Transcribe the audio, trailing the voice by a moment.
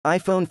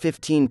iPhone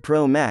 15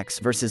 Pro Max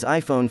versus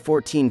iPhone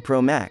 14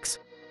 Pro Max.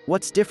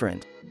 What's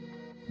different?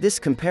 This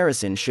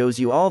comparison shows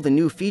you all the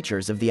new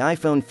features of the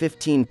iPhone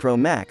 15 Pro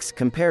Max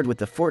compared with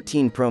the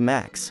 14 Pro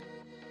Max.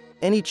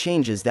 Any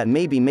changes that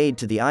may be made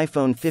to the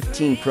iPhone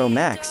 15 Pro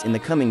Max in the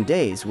coming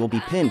days will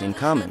be pinned in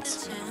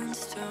comments.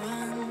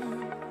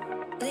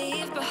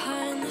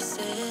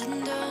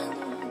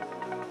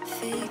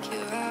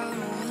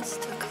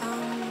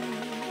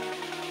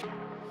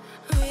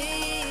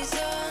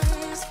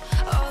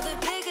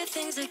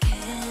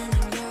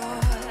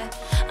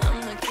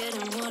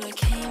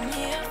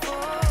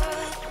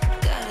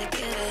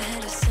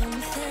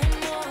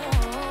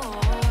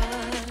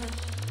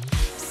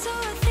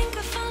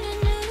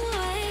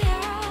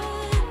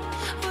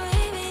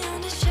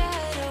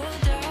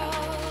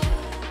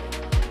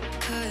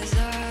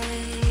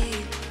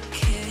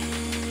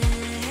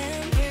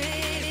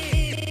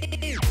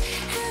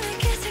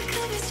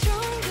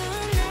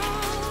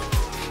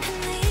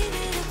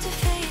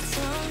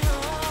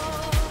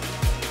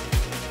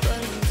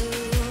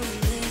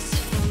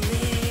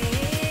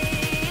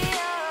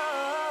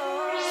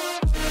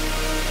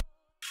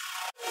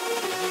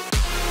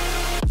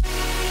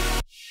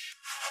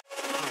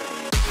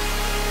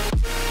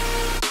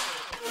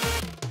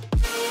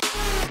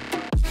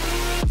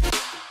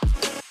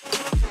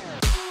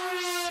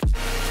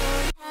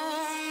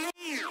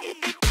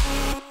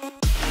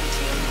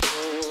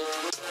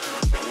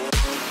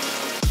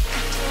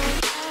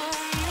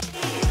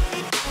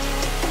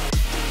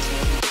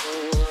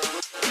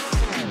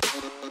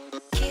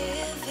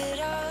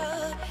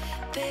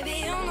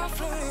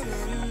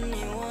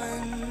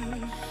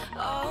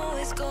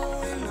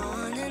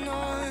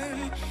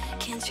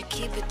 Can't you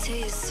keep it to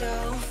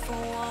yourself for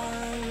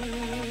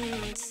once?